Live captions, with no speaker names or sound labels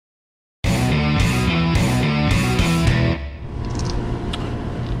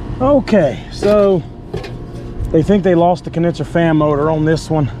Okay, so they think they lost the condenser fan motor on this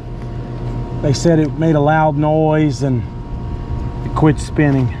one. They said it made a loud noise and it quit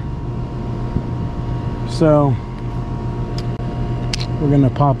spinning. So we're gonna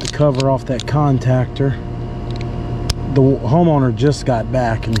pop the cover off that contactor. The homeowner just got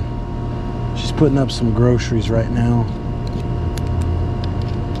back and she's putting up some groceries right now.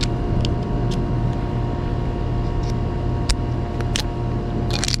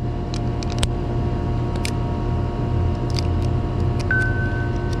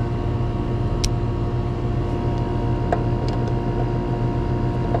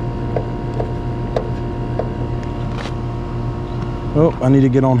 Oh, I need to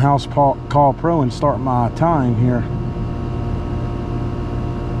get on House Call Pro and start my time here.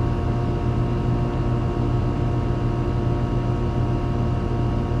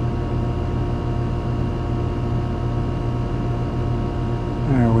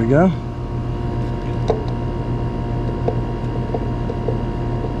 There we go.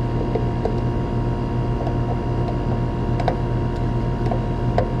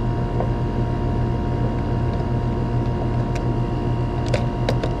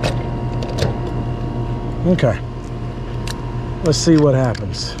 Okay, let's see what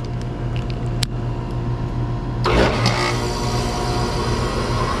happens.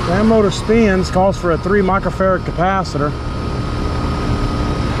 That motor spins, calls for a 3 microfarad capacitor.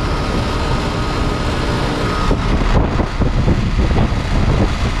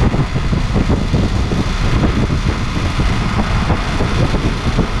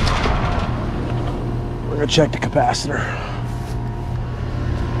 We're gonna check the capacitor.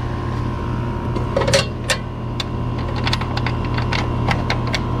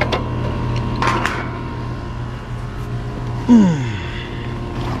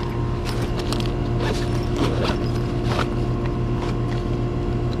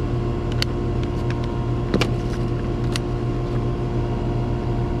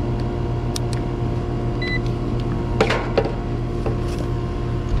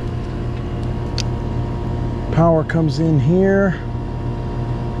 Power comes in here.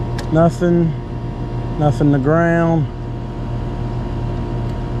 Nothing to ground.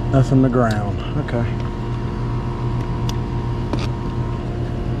 Nothing to ground. Okay.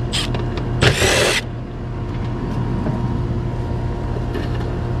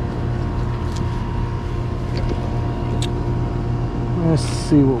 Let's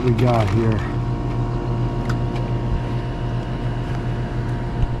see what we got here.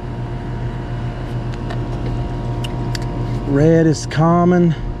 Red is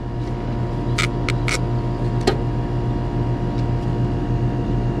common.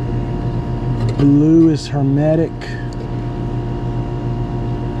 Blue is hermetic. Yeah,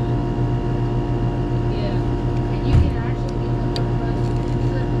 and you can actually get the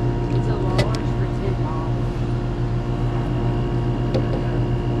it's a large for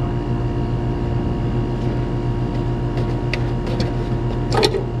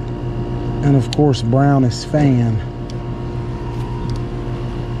 $10. And of course, brown is fan.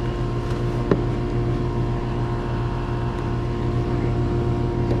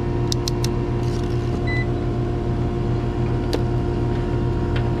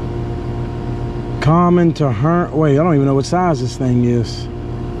 Common to her. Wait, I don't even know what size this thing is.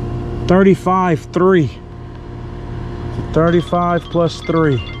 35.3. 35 plus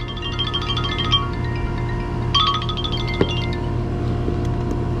 3.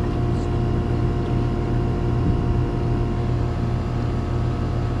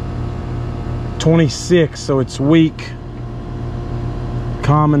 $26, so it's weak.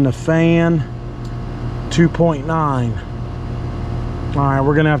 Common to fan, 2.9. All right,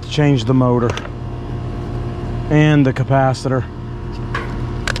 we're gonna have to change the motor and the capacitor.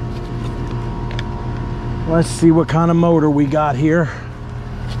 Let's see what kind of motor we got here.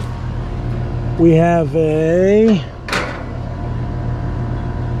 We have a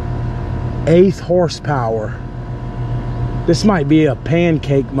 8 horsepower. This might be a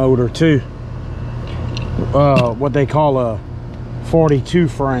pancake motor too. What they call a 42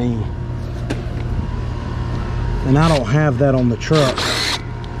 frame. And I don't have that on the truck.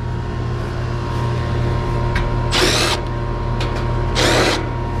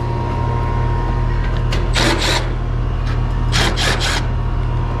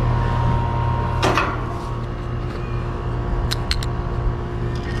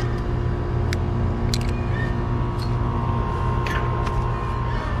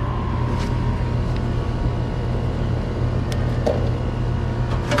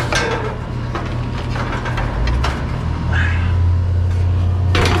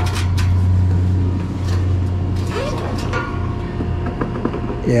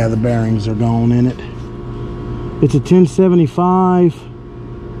 Yeah, the bearings are gone in it. It's a 1075.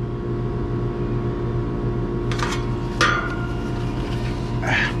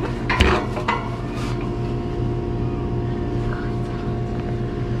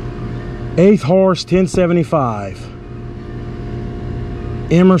 Eighth horse, 1075.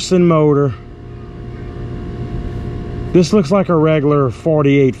 Emerson motor. This looks like a regular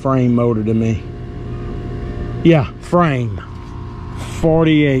 48 frame motor to me. Yeah, frame.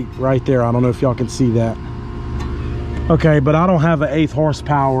 48 right there. I don't know if y'all can see that. Okay, but I don't have an 8th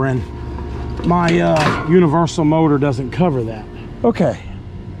horsepower and my universal motor doesn't cover that. Okay.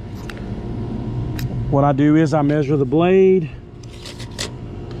 What I do is I measure the blade.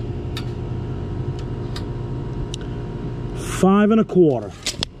 5 1/4.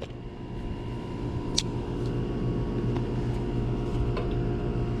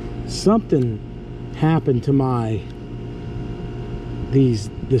 Something happened to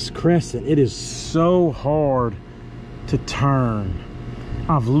this crescent. It is so hard to turn.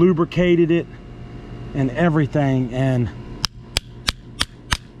 I've lubricated it and everything and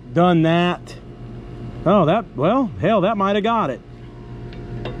done that. Oh, well, hell, that might have got it.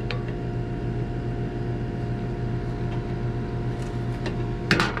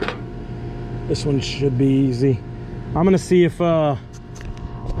 This one should be easy. I'm gonna see if my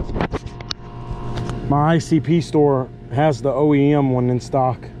ICP store has the OEM one in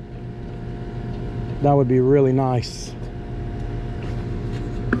stock. That would be really nice.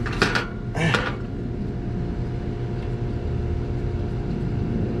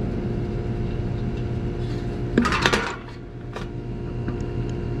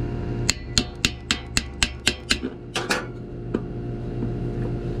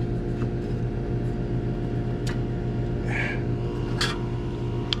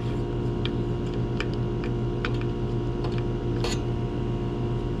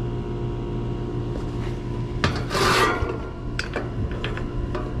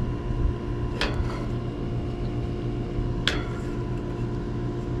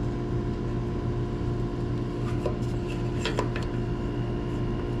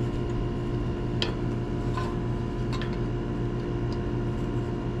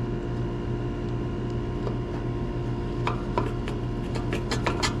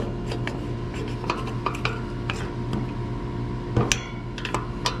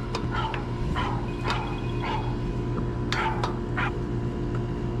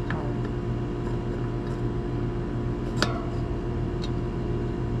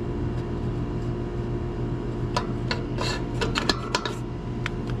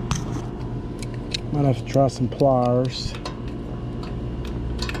 Might have to try some pliers.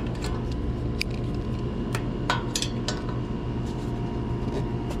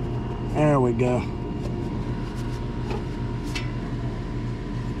 There we go.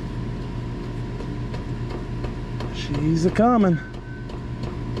 She's a coming.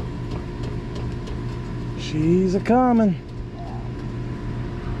 She's a coming.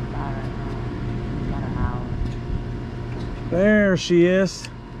 There she is.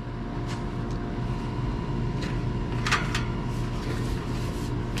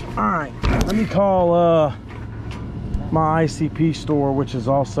 Alright, let me call my ICP store, which is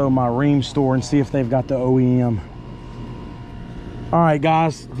also my Ream store, and see if they've got the OEM. Alright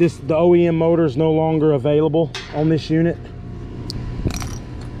guys, the OEM motor is no longer available on this unit.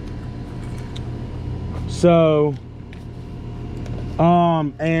 So,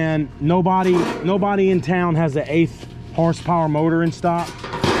 and nobody in town has an 8th horsepower motor in stock,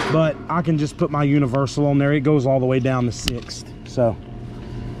 but I can just put my universal on there. It goes all the way down to 6th. So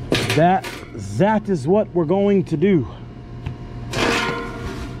that is what we're going to do.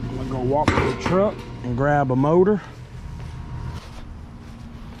 I'm gonna go walk to the truck and grab a motor.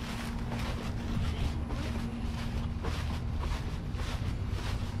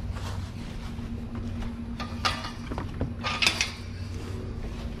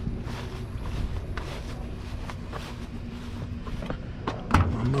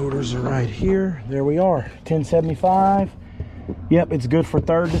 My motors are right here. There we are, 1075. Yep, it's good for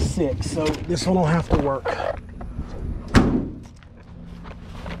 3rd to 6th, so this one will have to work.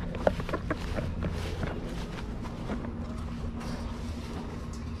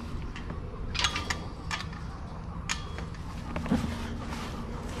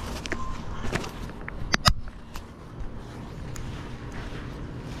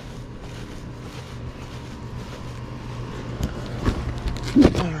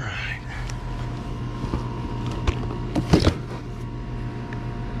 All right.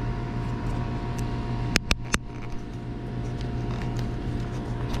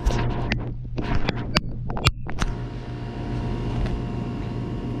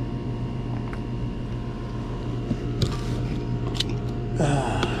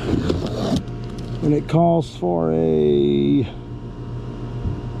 And it calls for a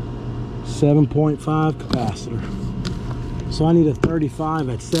 7.5 capacitor. So I need a 35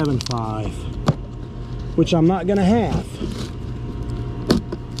 at 7.5, which I'm not gonna have.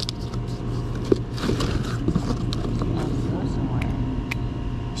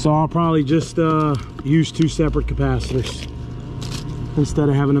 So I'll probably just use 2 separate capacitors instead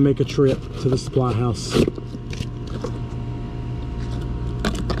of having to make a trip to the supply house.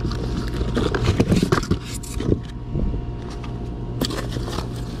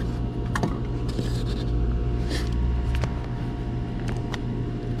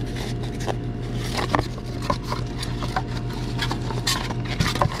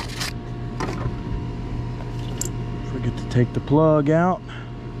 Forget to take the plug out.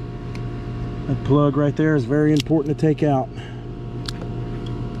 That plug right there is very important to take out.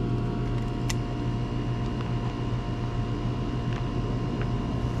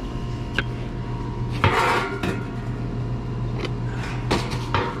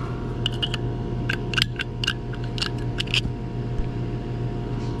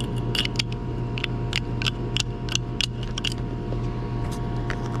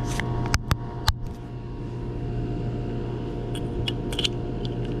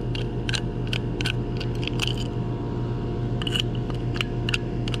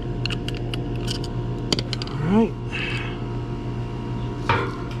 Right.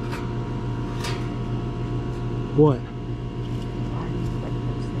 What?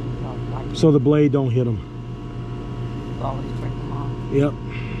 So the blade don't hit them. Always break them off. Yep.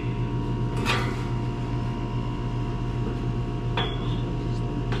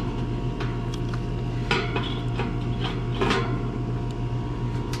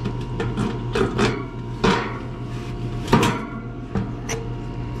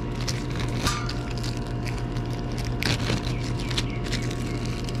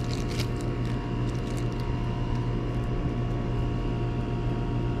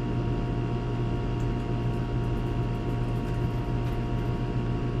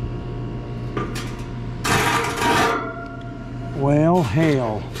 Well,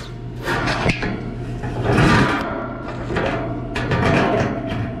 hell.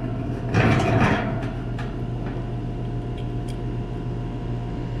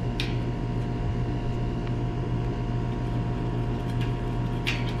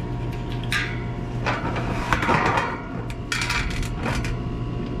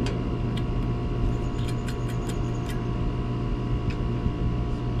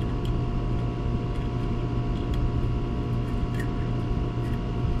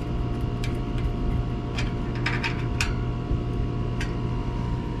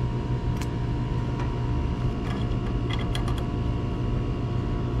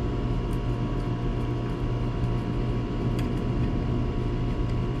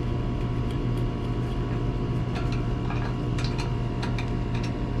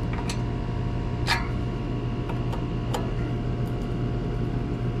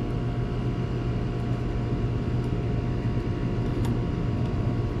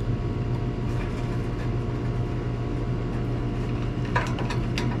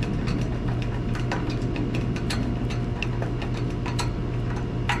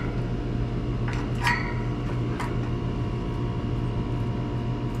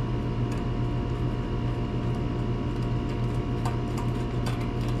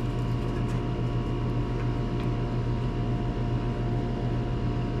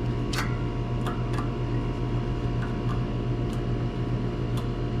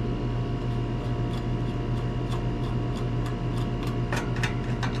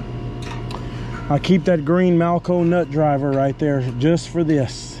 I keep that green Malco nut driver right there just for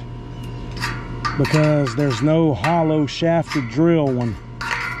this, because there's no hollow shafted drill one.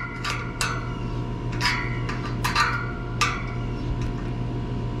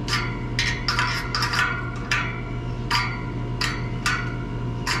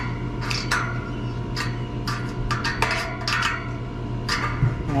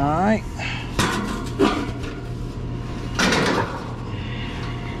 All right.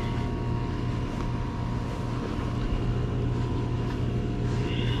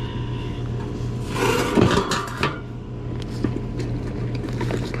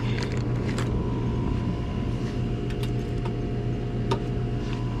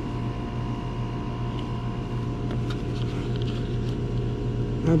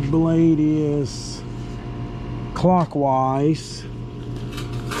 That blade is clockwise.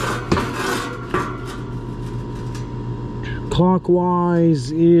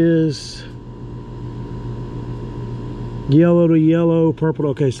 Clockwise is yellow to yellow, purple.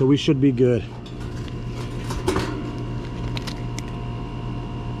 Okay, so we should be good.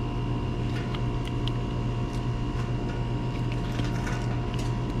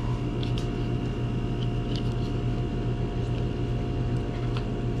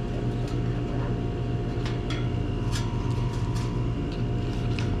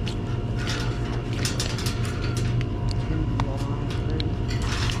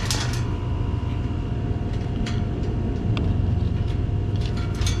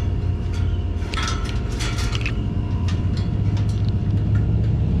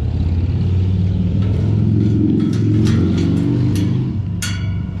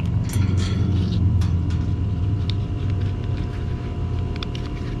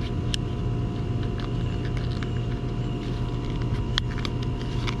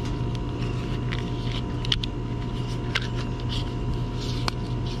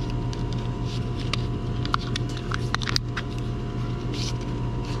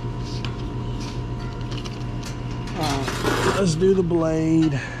 let's do the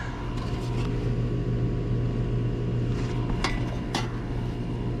blade.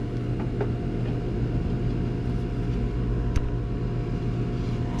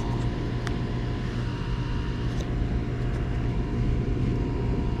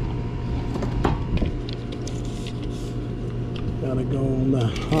 Gotta go on the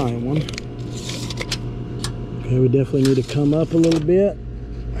high one. Okay, we definitely need to come up a little bit.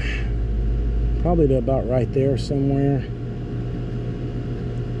 Probably to about right there somewhere.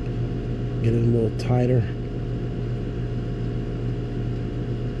 Get it a little tighter.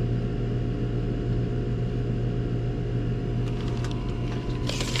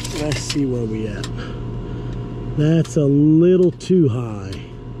 Let's see where we at. That's a little too high.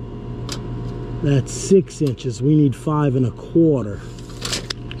 That's 6 inches. We need 5 1/4.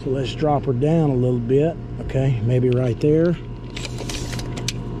 So let's drop her down a little bit. Okay, maybe right there.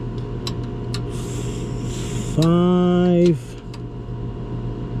 5.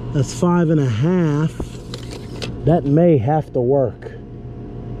 That's 5 1/2. That may have to work.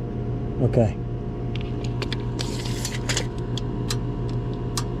 Okay.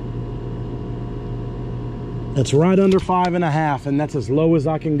 That's right under 5 1/2, and that's as low as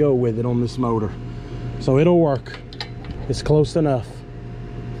I can go with it on this motor. So it'll work. It's close enough.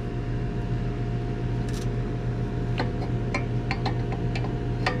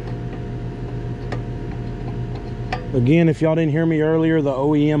 Again, if y'all didn't hear me earlier, the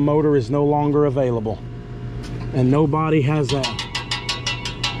OEM motor is no longer available. And nobody has that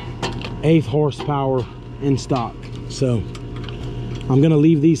 1/8 horsepower in stock. So I'm gonna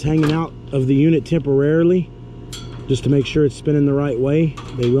leave these hanging out of the unit temporarily, just to make sure it's spinning the right way.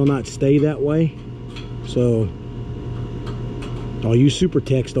 They will not stay that way. So all you super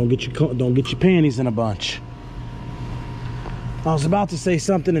techs, don't get your panties in a bunch. I was about to say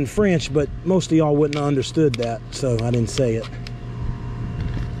something in French, but most of y'all wouldn't have understood that, so I didn't say it.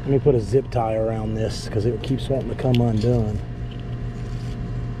 Let me put a zip tie around this because it keeps wanting to come undone.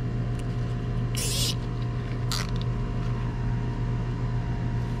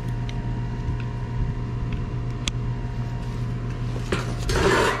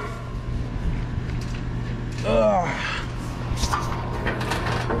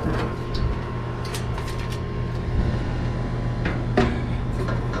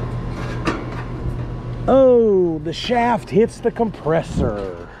 Oh, the shaft hits the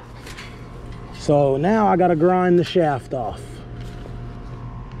compressor. So now I gotta grind the shaft off.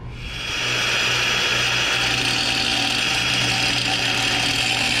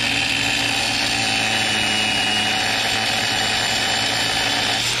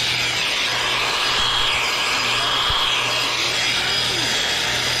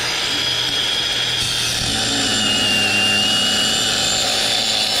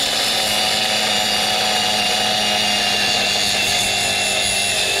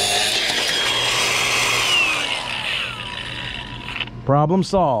 Problem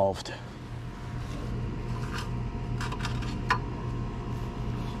solved.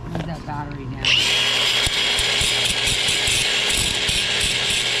 Move that battery down.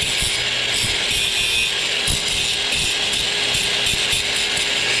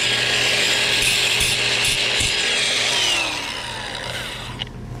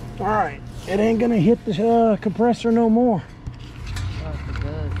 All right, it ain't gonna hit the compressor no more. Oh, if it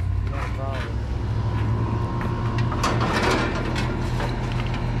does, you got a problem.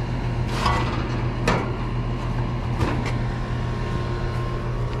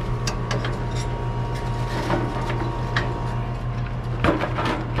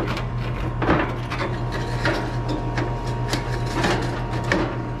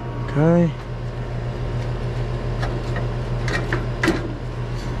 Okay.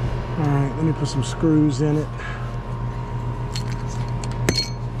 All right, let me put some screws in it.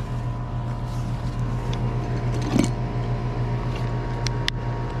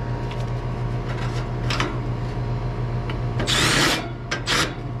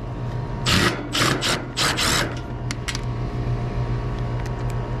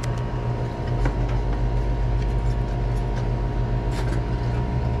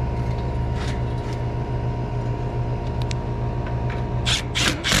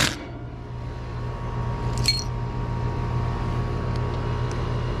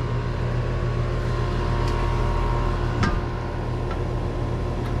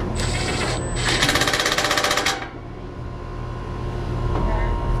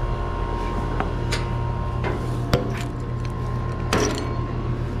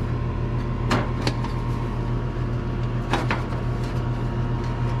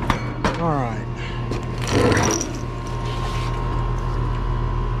 All right.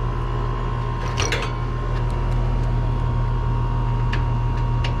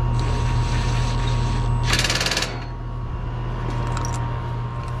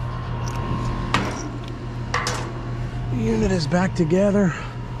 Unit is back together.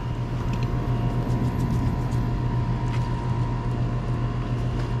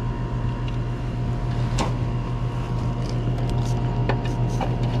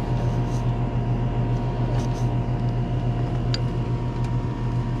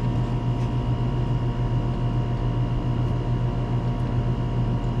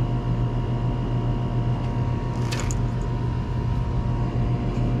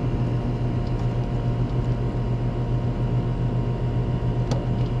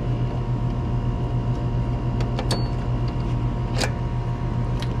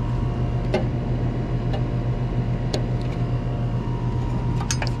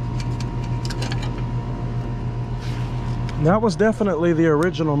 That was definitely the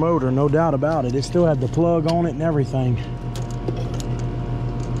original motor, no doubt about it. It still had the plug on it and everything.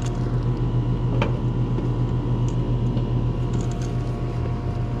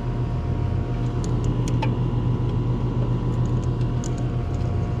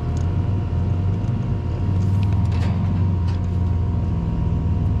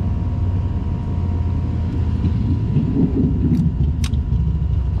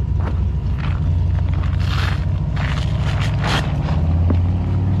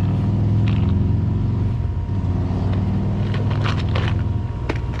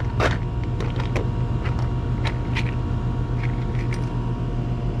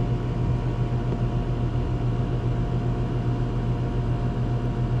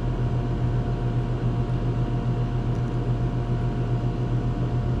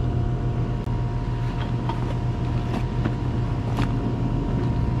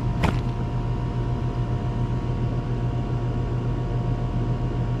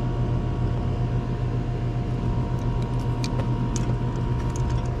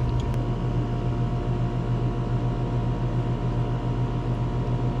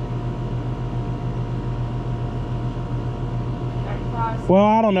 Well,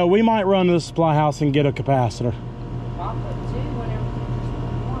 I don't know. We might run to the supply house and get a capacitor.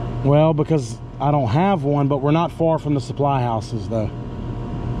 Well, because I don't have one, but we're not far from the supply houses, though.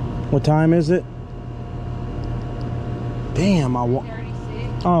 What time is it? Damn,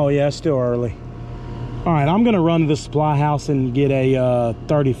 oh, yeah, it's still early. All right, I'm going to run to the supply house and get a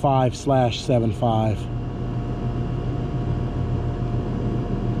 35/75.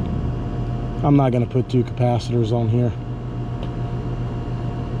 I'm not going to put 2 capacitors on here.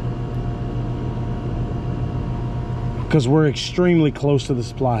 Because we're extremely close to the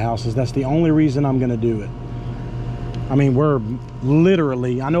supply houses. That's the only reason I'm gonna do it. I mean, we're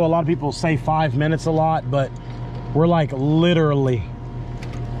literally, I know a lot of people say 5 minutes a lot, but we're like literally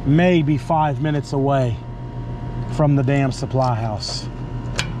maybe 5 minutes away from the damn supply house.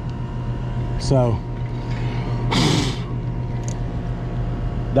 So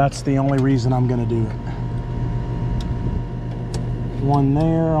that's the only reason I'm gonna do it. One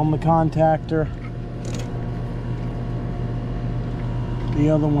there on the contactor. The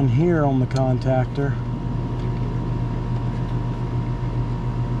other one here on the contactor.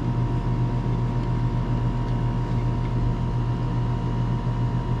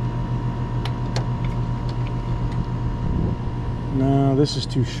 No, this is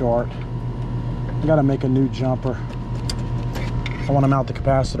too short. I gotta make a new jumper. I want to mount the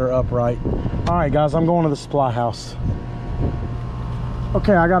capacitor upright. All right, guys, I'm going to the supply house.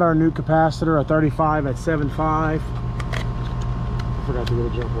 Okay, I got our new capacitor, a 35/75. I forgot to get a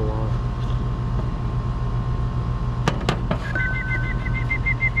jumper wire.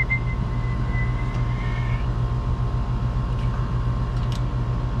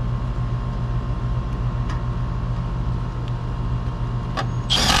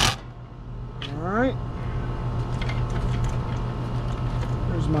 All right.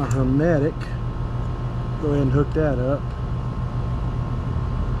 There's my hermetic. Go ahead and hook that up.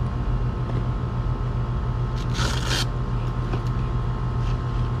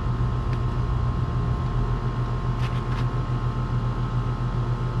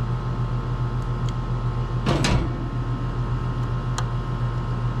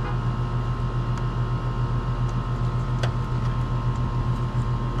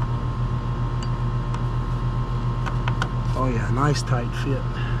 Oh yeah, nice tight fit.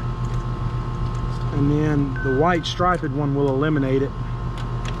 And then the white striped one will eliminate it.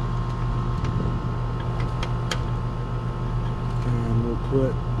 And we'll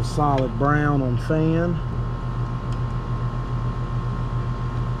put the solid brown on fan.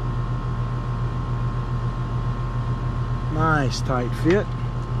 Nice tight fit.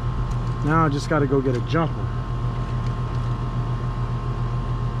 Now I just got to go get a jumper.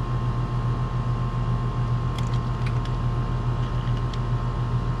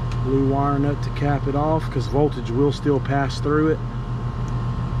 blue wire nut to cap it off, because voltage will still pass through it.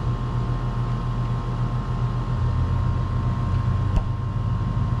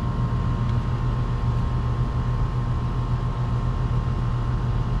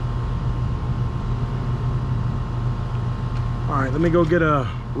 All right, let me go get a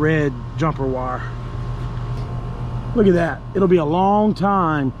red jumper wire. Look at that. It'll be a long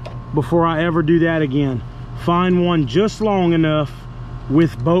time before I ever do that again. Find one just long enough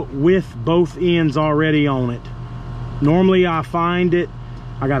with both ends already on it. Normally I find it,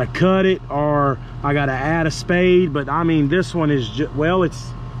 I gotta cut it or I gotta add a spade, but I mean this one is just, well,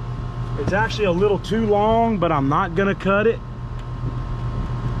 it's actually a little too long, but I'm not gonna cut it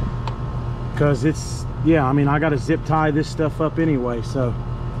because it's, yeah, I mean I gotta zip tie this stuff up anyway, so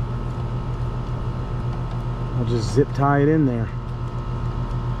I'll just zip tie it in there.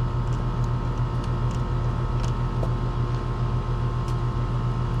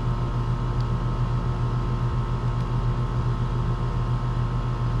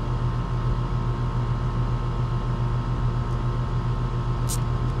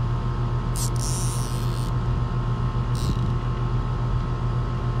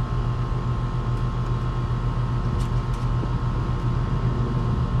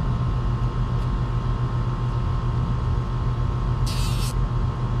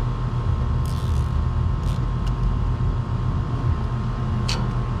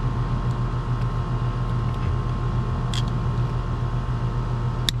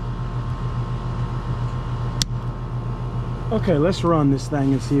 Okay, let's run this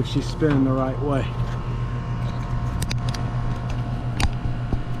thing and see if she's spinning the right way.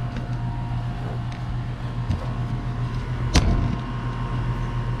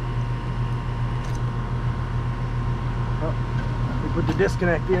 Oh, we put the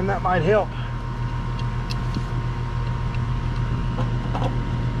disconnect in, that might help.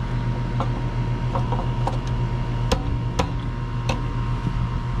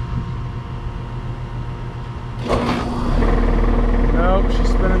 She's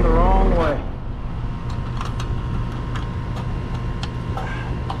spinning the wrong way.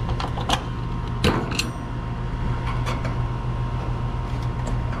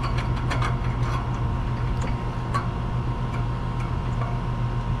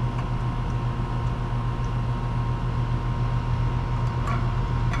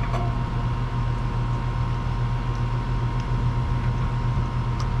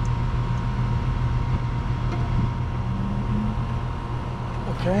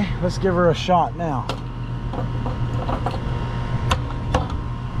 Okay, let's give her a shot now.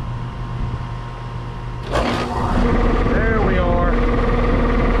 There we are.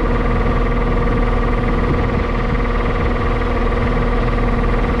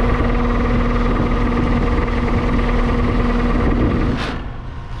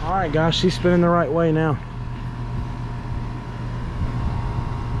 All right, guys, she's spinning the right way now.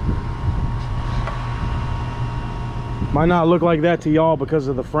 Might not look like that to y'all because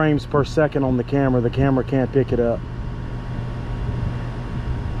of the frames per second on the camera. The camera can't pick it up.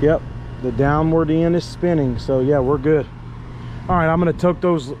 Yep, the downward end is spinning, so yeah, we're good. All right, I'm gonna tuck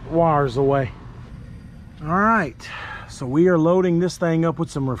those wires away. All right, so we are loading this thing up with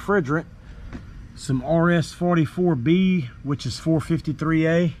some refrigerant, some RS44B, which is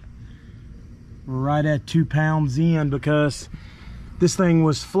 453A. We're right at 2 pounds in because this thing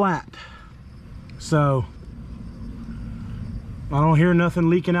was flat. So I don't hear nothing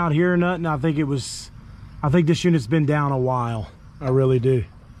leaking out here or nothing. I think this unit's been down a while. I really do.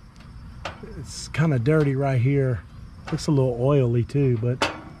 It's kind of dirty right here. Looks a little oily too, but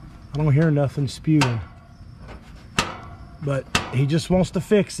I don't hear nothing spewing. But he just wants to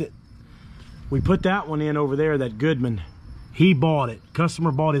fix it. We put that one in over there, that Goodman. He bought it.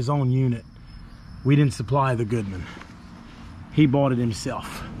 Customer bought his own unit. We didn't supply the Goodman. He bought it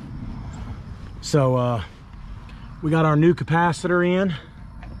himself. So, we got our new capacitor in,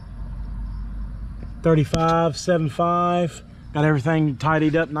 3575. Got everything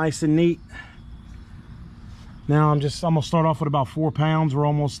tidied up nice and neat. Now I'm gonna start off with about 4 pounds. We're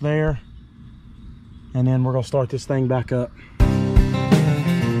almost there. And then we're gonna start this thing back up.